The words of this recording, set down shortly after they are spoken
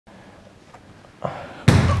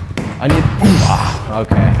I need... Oh,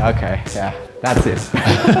 okay, yeah, that's it.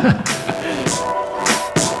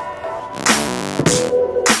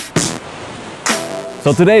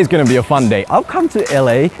 So today is gonna be a fun day. I've come to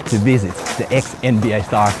LA to visit the ex-NBA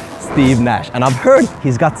star Steve Nash, and I've heard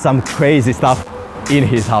he's got some crazy stuff in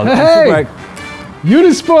his house. Hey!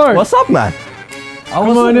 Unisport! What's up, man? I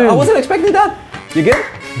wasn't expecting that. You good?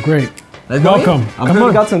 Great. Let's Welcome. I've heard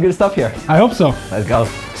we got some good stuff here. I hope so. Let's go.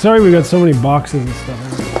 Sorry we got so many boxes and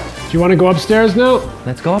stuff. Do you want to go upstairs now?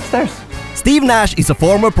 Let's go upstairs. Steve Nash is a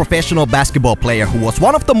former professional basketball player who was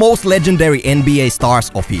one of the most legendary NBA stars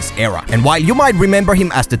of his era. And while you might remember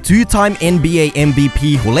him as the two-time NBA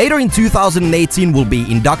MVP who later in 2018 will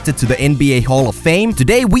be inducted to the NBA Hall of Fame,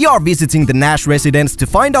 today we are visiting the Nash residence to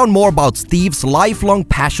find out more about Steve's lifelong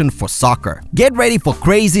passion for soccer. Get ready for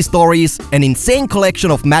crazy stories, an insane collection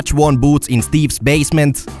of match-worn boots in Steve's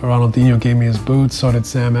basement, Ronaldinho gave me his boots, so did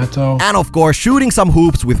Sam Eto'o. and of course shooting some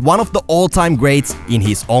hoops with one of the all-time greats in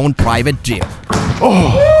his own private gym.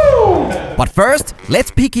 Oh. But first, let's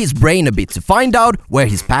pick his brain a bit to find out where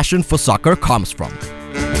his passion for soccer comes from.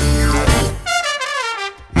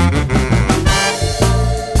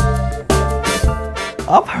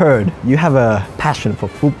 I've heard you have a passion for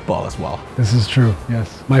football as well. This is true,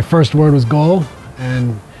 yes. My first word was goal,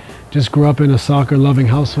 and just grew up in a soccer-loving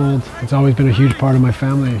household. It's always been a huge part of my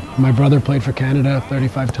family. My brother played for Canada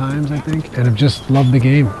 35 times, I think, and I've just loved the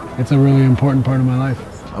game. It's a really important part of my life.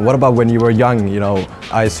 What about when you were young? You know,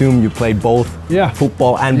 I assume you played both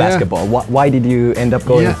football and basketball. Why did you end up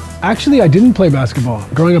going? Actually, I didn't play basketball.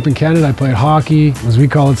 Growing up in Canada, I played hockey, as we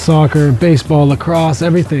call it soccer, baseball, lacrosse,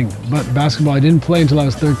 everything. But basketball, I didn't play until I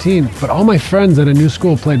was 13. But all my friends at a new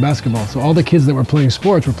school played basketball. So all the kids that were playing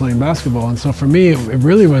sports were playing basketball. And so for me, it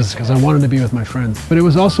really was because I wanted to be with my friends. But it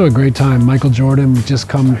was also a great time. Michael Jordan had just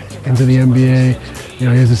come into the NBA. You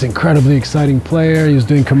know, he was this incredibly exciting player. He was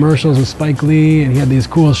doing commercials with Spike Lee, and he had these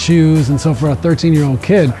cool shoes. And so for a 13-year-old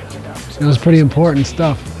kid, it was pretty important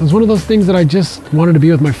stuff. It was one of those things that I just wanted to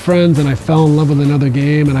be with my friends, and I fell in love with another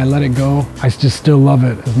game and I let it go. I just still love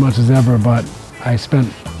it as much as ever, but I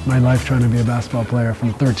spent my life trying to be a basketball player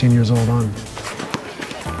from 13 years old on.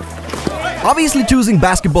 Obviously choosing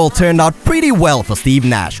basketball turned out pretty well for Steve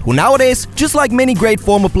Nash, who nowadays, just like many great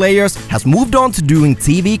former players, has moved on to doing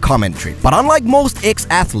TV commentary. But unlike most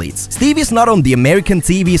ex-athletes, Steve is not on the American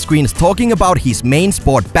TV screens talking about his main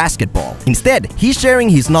sport, basketball. Instead, he's sharing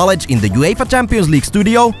his knowledge in the UEFA Champions League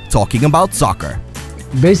studio, talking about soccer.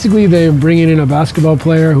 Basically, they're bringing in a basketball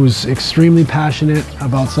player who's extremely passionate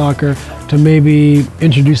about soccer to maybe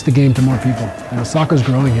introduce the game to more people. You know, soccer's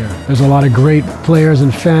growing here. There's a lot of great players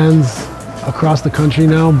and fans across the country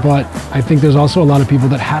now, but I think there's also a lot of people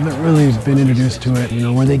that haven't really been introduced to it, you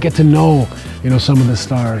know, where they get to know, you know, some of the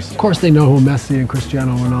stars. Of course they know who Messi and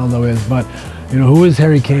Cristiano Ronaldo is, but, you know, who is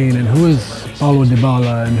Harry Kane and who is Paulo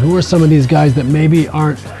Dybala and who are some of these guys that maybe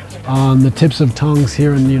aren't on the tips of tongues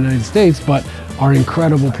here in the United States, but are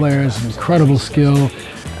incredible players, incredible skill,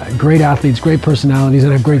 great athletes, great personalities,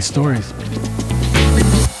 and have great stories.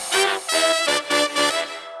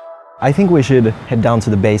 I think we should head down to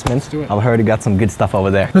the basement. Let's do it. I've heard you got some good stuff over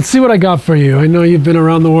there. Let's see what I got for you. I know you've been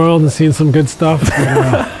around the world and seen some good stuff,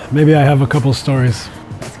 but maybe I have a couple stories.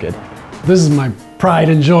 That's good. This is my pride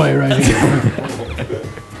and joy right here.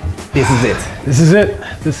 This is it. This is it.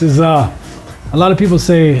 This is, a lot of people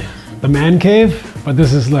say the man cave, but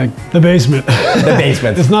this is like the basement. The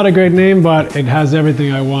basement. It's not a great name, but it has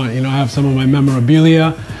everything I want. You know, I have some of my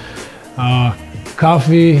memorabilia,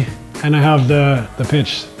 coffee, and I have the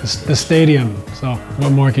pitch, the stadium. So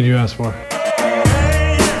what more could you ask for?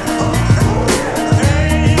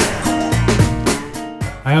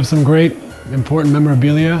 I have some great, important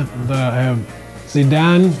memorabilia. I have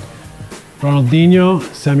Zidane, Ronaldinho,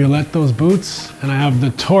 Samuel Eto'o's boots, and I have the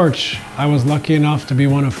torch. I was lucky enough to be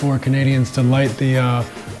one of 4 Canadians to light the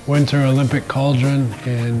Winter Olympic cauldron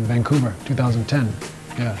in Vancouver, 2010.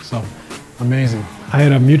 Yeah, so amazing. I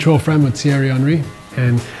had a mutual friend with Thierry Henry,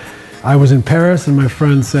 and I was in Paris and my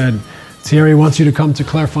friend said, Thierry wants you to come to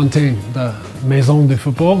Clairefontaine, the Maison de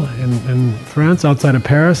Football in France, outside of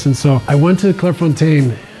Paris. And so I went to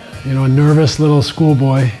Clairefontaine, you know, a nervous little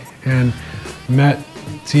schoolboy, and met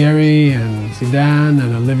Thierry and Zidane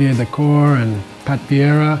and Olivier Dacour and Pat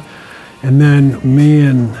Vieira. And then me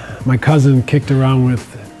and my cousin kicked around with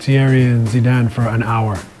Thierry and Zidane for an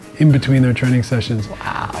hour in between their training sessions.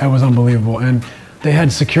 Wow. It was unbelievable. And they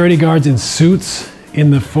had security guards in suits in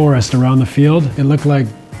the forest around the field. It looked like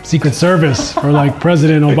Secret Service or like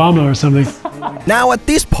President Obama or something. Now at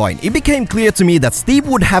this point, it became clear to me that Steve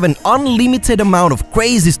would have an unlimited amount of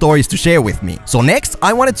crazy stories to share with me. So next,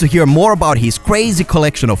 I wanted to hear more about his crazy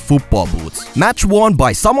collection of football boots, match worn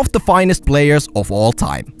by some of the finest players of all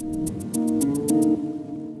time.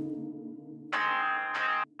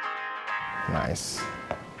 Nice.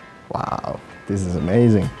 Wow, this is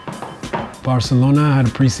amazing. Barcelona had a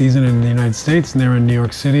preseason in the United States, and they were in New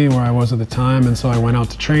York City, where I was at the time, and so I went out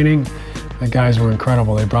to training. The guys were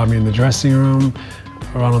incredible. They brought me in the dressing room.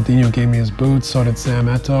 Ronaldinho gave me his boots, so did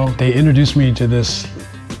Eto'o. They introduced me to this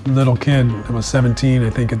little kid that was 17, I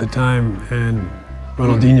think, at the time, and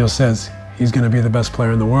Ronaldinho says he's going to be the best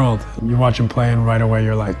player in the world. You watch him play, and right away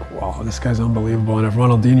you're like, wow, this guy's unbelievable. And if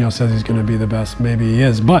Ronaldinho says he's going to be the best, maybe he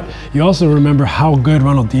is. But you also remember how good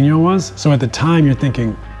Ronaldinho was. So at the time you're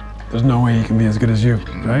thinking, there's no way he can be as good as you,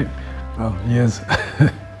 right? Well, he is.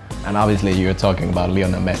 And obviously you're talking about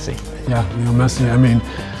Lionel Messi. Yeah, Lionel Messi. I mean,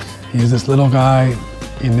 he's this little guy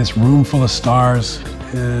in this room full of stars,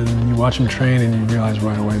 and you watch him train and you realize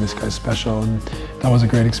right away this guy's special. And that was a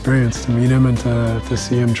great experience to meet him and to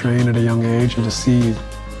see him train at a young age and to see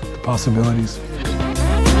the possibilities.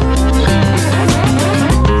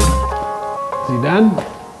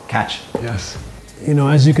 Zidane? Catch. Yes. You know,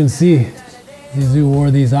 as you can see, Zizou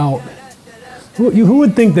wore these out. Who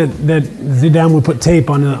would think that Zidane would put tape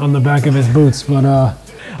on the back of his boots? But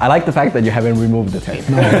I like the fact that you haven't removed the tape.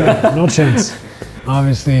 No chance.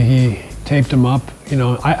 Obviously, he taped them up. You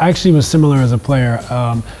know, I actually was similar as a player.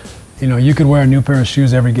 You know, you could wear a new pair of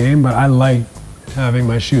shoes every game, but I like having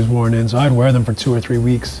my shoes worn in, so I'd wear them for 2 or 3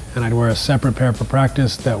 weeks, and I'd wear a separate pair for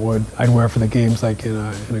practice that I'd wear for the games, like in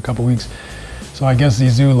a couple weeks. So I guess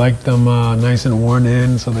Zizou liked them nice and worn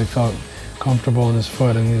in, so they felt comfortable in his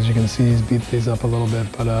foot, and as you can see, he's beat these up a little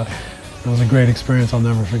bit, but it was a great experience. I'll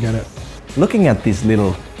never forget it. Looking at these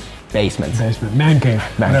little basements. Man cave,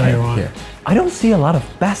 whatever you want. Here. I don't see a lot of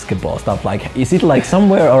basketball stuff. Like, is it like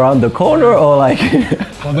somewhere around the corner or like?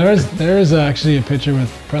 Well, there's actually a picture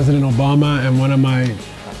with President Obama and one of my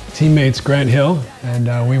teammates, Grant Hill,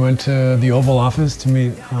 and we went to the Oval Office to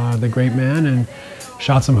meet the great man and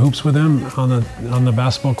shot some hoops with him on the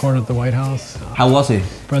basketball court at the White House. How was he?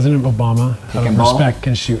 President Obama, Respect,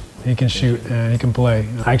 can shoot. He can shoot and he can play.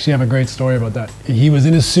 I actually have a great story about that. He was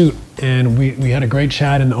in his suit and we had a great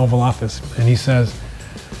chat in the Oval Office, and he says,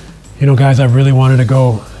 you know, guys, I really wanted to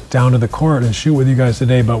go down to the court and shoot with you guys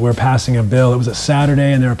today, but we're passing a bill. It was a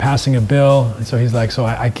Saturday and they were passing a bill, and so he's like, so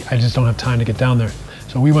I just don't have time to get down there.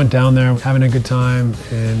 So we went down there having a good time,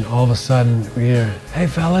 and all of a sudden we hear, hey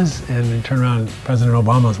fellas, and we turn around and President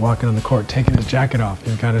Obama's walking on the court taking his jacket off.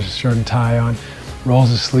 He's got his shirt and tie on, rolls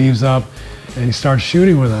his sleeves up, and he starts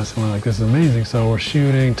shooting with us, and we're like, this is amazing. So we're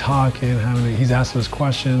shooting, talking, he's asking us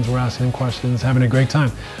questions, we're asking him questions, having a great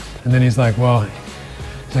time. And then he's like, I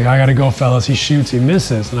gotta go, fellas. He shoots, he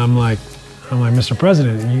misses, and I'm like, Mr.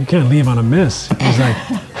 President, you can't leave on a miss. He's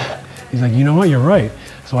like, you know what, you're right.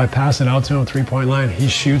 So I pass it out to him, 3-point line, he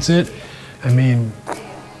shoots it. I mean,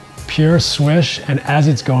 pure swish, and as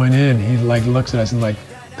it's going in, he like looks at us and like,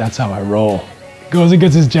 that's how I roll. Goes and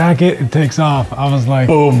gets his jacket and takes off. I was like,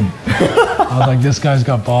 boom. I was like, this guy's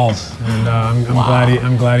got balls, and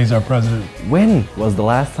I'm glad he's our president. When was the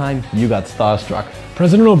last time you got starstruck?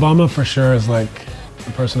 President Obama for sure is like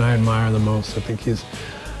the person I admire the most. I think he's,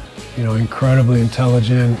 you know, incredibly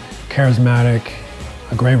intelligent, charismatic,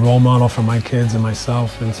 a great role model for my kids and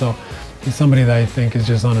myself, and so he's somebody that I think is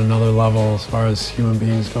just on another level as far as human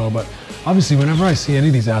beings go. But obviously, whenever I see any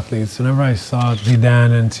of these athletes, whenever I saw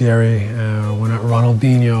Zidane and Thierry,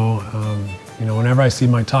 Ronaldinho, you know, whenever I see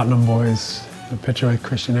my Tottenham boys, the picture with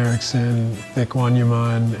Christian Eriksen, Vic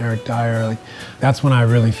Wanyama, and Eric Dyer, like, that's when I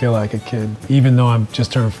really feel like a kid. Even though I'm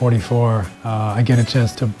just turned 44, I get a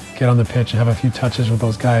chance to get on the pitch and have a few touches with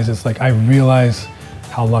those guys. It's like I realize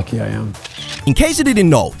how lucky I am. In case you didn't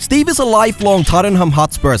know, Steve is a lifelong Tottenham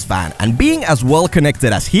Hotspurs fan, and being as well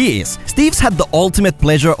connected as he is, Steve's had the ultimate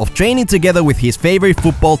pleasure of training together with his favorite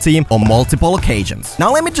football team on multiple occasions.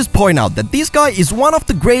 Now let me just point out that this guy is one of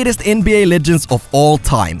the greatest NBA legends of all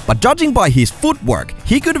time, but judging by his footwork,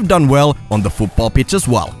 he could have done well on the football pitch as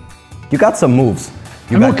well. You got some moves.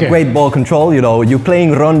 You got great ball control, you know, you're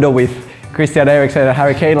playing Rondo with Christian Eriksen and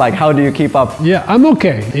Harry Kane, like, how do you keep up? Yeah, I'm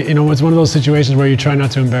okay. You know, it's one of those situations where you try not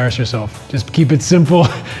to embarrass yourself. Just keep it simple,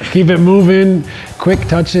 keep it moving, quick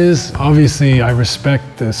touches. Obviously, I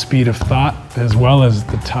respect the speed of thought as well as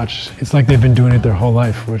the touch. It's like they've been doing it their whole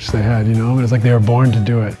life, which they had, you know? It's like they were born to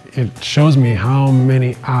do it. It shows me how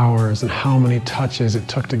many hours and how many touches it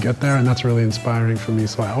took to get there, and that's really inspiring for me.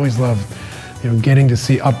 So I always love getting to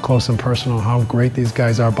see up close and personal how great these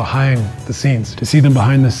guys are behind the scenes. To see them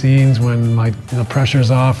behind the scenes when the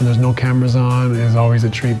pressure's off and there's no cameras on is always a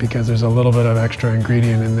treat, because there's a little bit of extra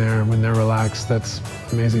ingredient in there when they're relaxed. That's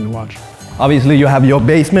amazing to watch. Obviously you have your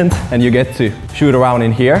basement and you get to shoot around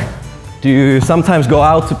in here. Do you sometimes go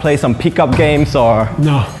out to play some pickup games or?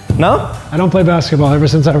 No. No? I don't play basketball ever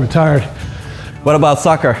since I retired. What about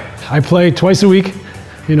soccer? I play twice a week.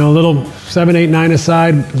 Little 7, 8, 9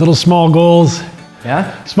 aside, little small goals.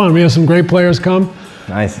 Yeah? It's fun. We have some great players come.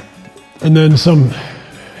 Nice. And then some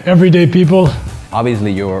everyday people.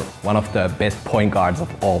 Obviously you're one of the best point guards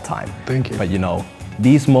of all time. Thank you. But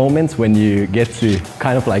these moments when you get to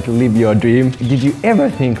kind of live your dream, did you ever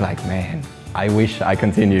think man, I wish I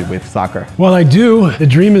continued with soccer? Well, I do. The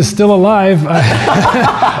dream is still alive.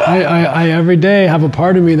 I every day have a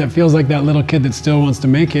part of me that feels like that little kid that still wants to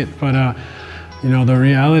make it. But the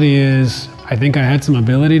reality is, I think I had some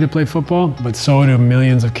ability to play football, but so do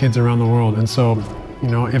millions of kids around the world. And so,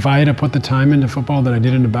 if I had to put the time into football that I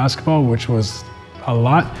did into basketball, which was a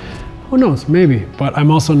lot, who knows, maybe. But I'm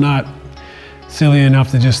also not silly enough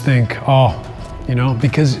to just think,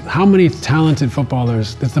 because how many talented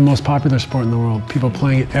footballers, it's the most popular sport in the world, people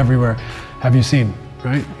playing it everywhere, have you seen,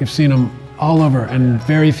 right? You've seen them all over, and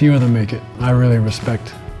very few of them make it. I really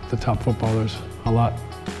respect the top footballers a lot.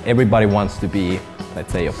 Everybody wants to be,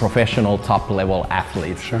 let's say, a professional top-level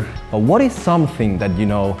athlete. Sure. But what is something that,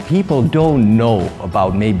 people don't know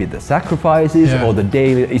about maybe the sacrifices or the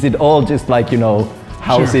daily, is it all just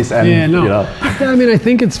houses sure. and, Yeah, I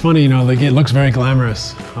think it's funny, it looks very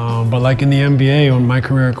glamorous. But in the NBA, in my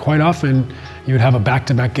career, quite often, you would have a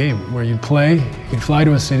back-to-back game where you'd play, you'd fly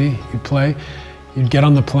to a city, you'd play, you'd get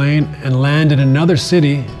on the plane and land in another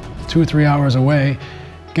city 2 or 3 hours away,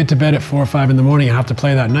 get to bed at 4 or 5 in the morning and have to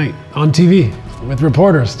play that night on TV with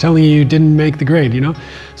reporters telling you didn't make the grade,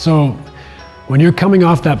 So when you're coming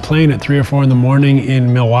off that plane at 3 or 4 in the morning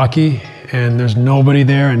in Milwaukee and there's nobody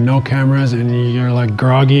there and no cameras and you're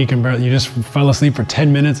groggy, you just fell asleep for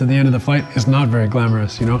 10 minutes at the end of the flight, it's not very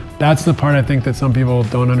glamorous, That's the part I think that some people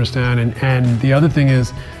don't understand. And the other thing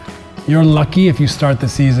is, you're lucky if you start the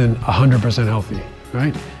season 100% healthy,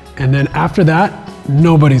 right? And then after that,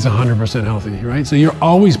 nobody's 100% healthy, right? So you're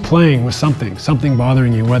always playing with something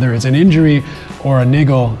bothering you, whether it's an injury or a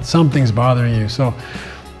niggle, something's bothering you. So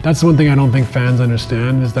that's one thing I don't think fans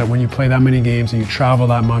understand, is that when you play that many games and you travel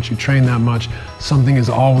that much, you train that much, something is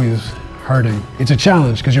always hurting. It's a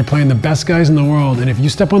challenge because you're playing the best guys in the world, and if you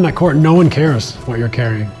step on that court, no one cares what you're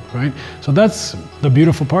carrying, right? So that's the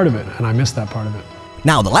beautiful part of it, and I miss that part of it.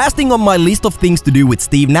 Now, the last thing on my list of things to do with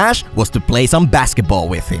Steve Nash was to play some basketball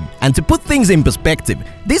with him. And to put things in perspective,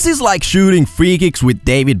 this is like shooting free kicks with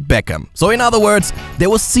David Beckham. So in other words, there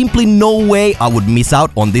was simply no way I would miss out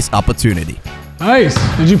on this opportunity. Nice.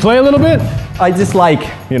 Did you play a little bit? I just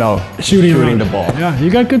shooting the ball. Yeah, you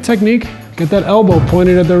got good technique. Get that elbow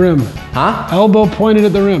pointed at the rim. Huh? Elbow pointed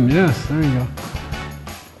at the rim. Yes, there you go.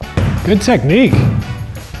 Good technique.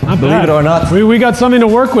 Not Believe bad. it or not. We got something to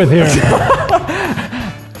work with here.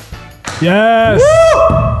 Yes.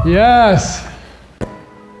 Woo! Yes.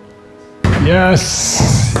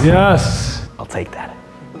 Yes. Yes. I'll take that.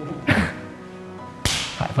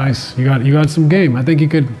 Nice. You got some game. I think you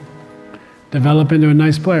could develop into a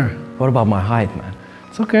nice player. What about my height, man?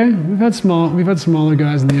 It's okay. We've had smaller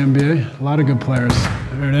guys in the NBA. A lot of good players.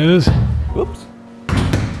 There it is. Oops.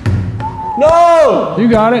 No! You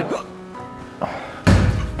got it.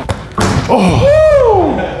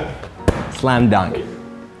 Oh! Slam dunk.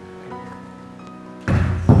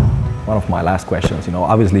 One of my last questions,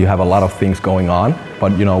 obviously you have a lot of things going on,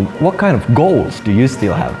 but what kind of goals do you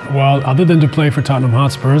still have? Well, other than to play for Tottenham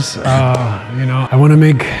Hotspurs, I want to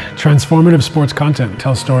make transformative sports content,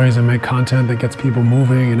 tell stories and make content that gets people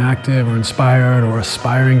moving and active or inspired or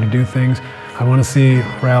aspiring to do things. I want to see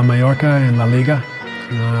Real Mallorca in La Liga,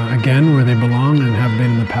 again, where they belong and have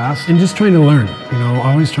been in the past. And just trying to learn,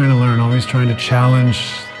 always trying to learn, always trying to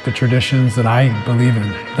challenge the traditions that I believe in.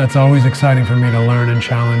 That's always exciting for me, to learn and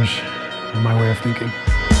challenge my way of thinking.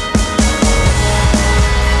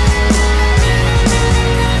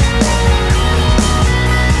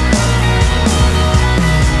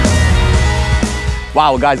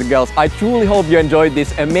 Wow, guys and girls, I truly hope you enjoyed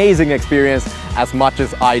this amazing experience as much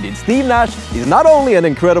as I did. Steve Nash is not only an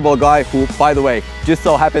incredible guy who, by the way, just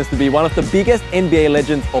so happens to be one of the biggest NBA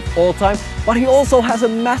legends of all time, but he also has a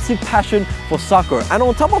massive passion for soccer. And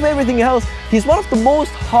on top of everything else, he's one of the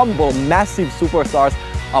most humble, massive superstars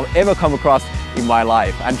I've ever come across in my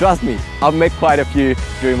life. And trust me, I've met quite a few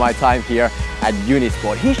during my time here at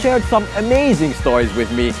Unisport. He shared some amazing stories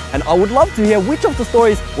with me, and I would love to hear which of the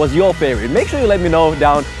stories was your favorite. Make sure you let me know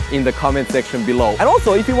down in the comment section below. And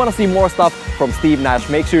also, if you want to see more stuff from Steve Nash,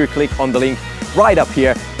 make sure you click on the link right up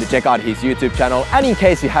here to check out his YouTube channel. And in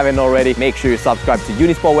case you haven't already, make sure you subscribe to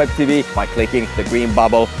Unisport Web TV by clicking the green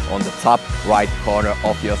bubble on the top right corner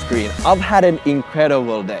of your screen. I've had an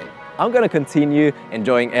incredible day. I'm gonna continue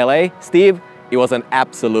enjoying LA. Steve, it was an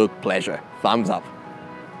absolute pleasure. Thumbs up.